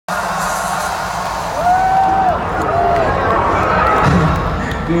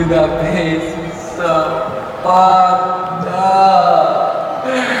Dude, that bass is so fucked up.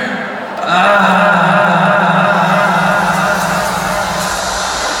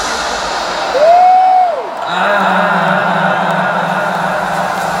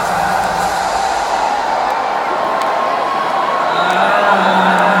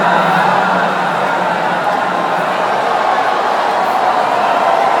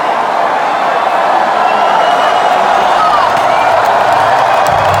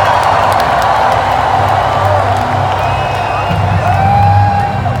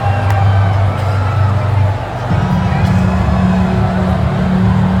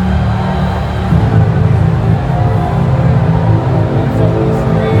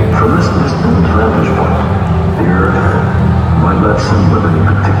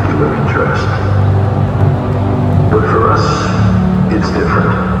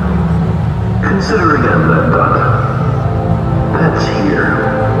 Consider again that dot. That's here.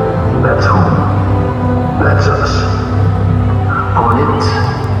 That's home. That's us. On it,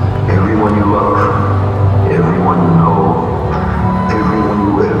 everyone you love, everyone you know, everyone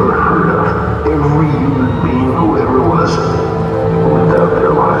you ever heard of, every human being who ever was, lived out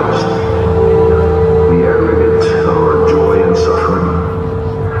their lives. The aggregate of our joy and suffering.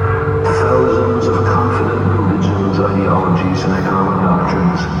 Thousands of confident religions, ideologies, and economic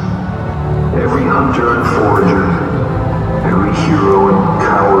doctrines. Every hunter and forager, every hero and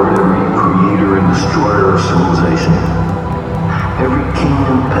coward, every creator and destroyer of civilization, every king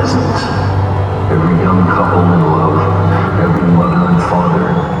and peasant, every young couple in love, every mother and father,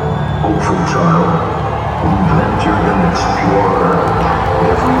 hopeful child, inventor and explorer,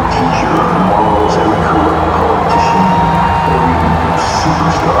 every teacher of morals, every corrupt politician, every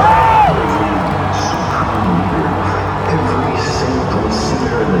superstar, every supreme leader, every saint and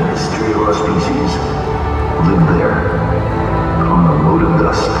sinner in the history of our species lived there, on a load of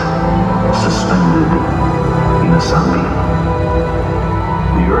dust, suspended in a sunbeam.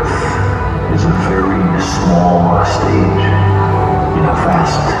 The Earth is a very small stage in a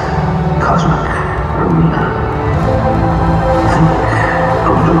vast cosmic arena. Think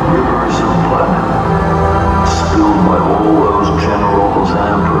of the rivers of blood spilled by all those generals and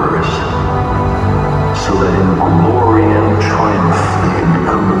emperors, so that in glory and triumph they can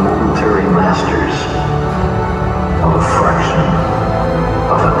become the momentary masters of a fraction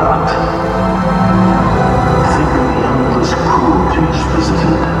of a dot. Think of the endless cruelties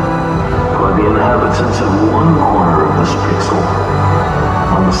visited by the inhabitants of one corner of this pixel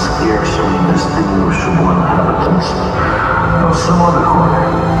on the scarcely distinguishable inhabitants of some other corner.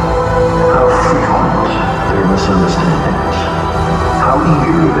 How frequent their misunderstandings, how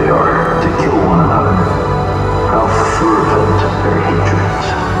eager they are to kill one another, how fervent their hatreds.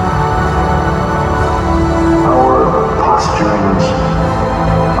 Our posturings,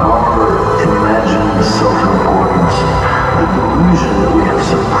 our imagined self-importance, the delusion that we have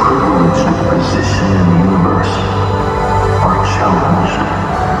some privileged position in the universe, are challenged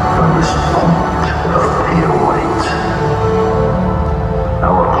by this point of pale light.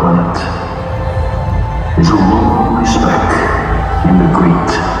 Our planet is a lonely speck in the great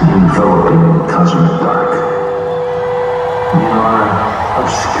enveloping cosmic dark. In our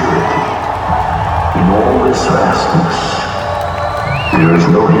obscurity, in all this vastness, there is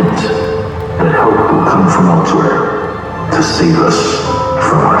no hint that help will come from elsewhere to save us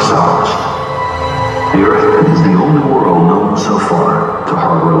from ourselves. The Earth is the only world known so far to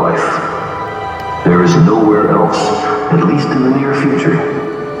harbor life. There is nowhere else, at least in the near future,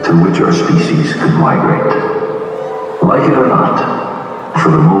 to which our species could migrate. Like it or not,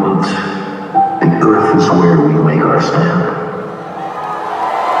 for the moment, the Earth is where we make our stand.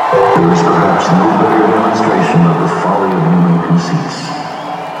 There is perhaps no better demonstration of the folly of human conceits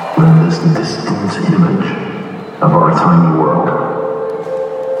than this distant image of our tiny world.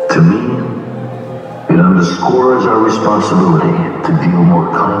 To me, it underscores our responsibility to deal more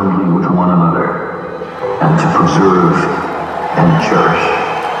kindly with one another and to preserve and cherish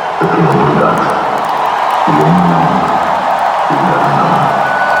the pale dot, the only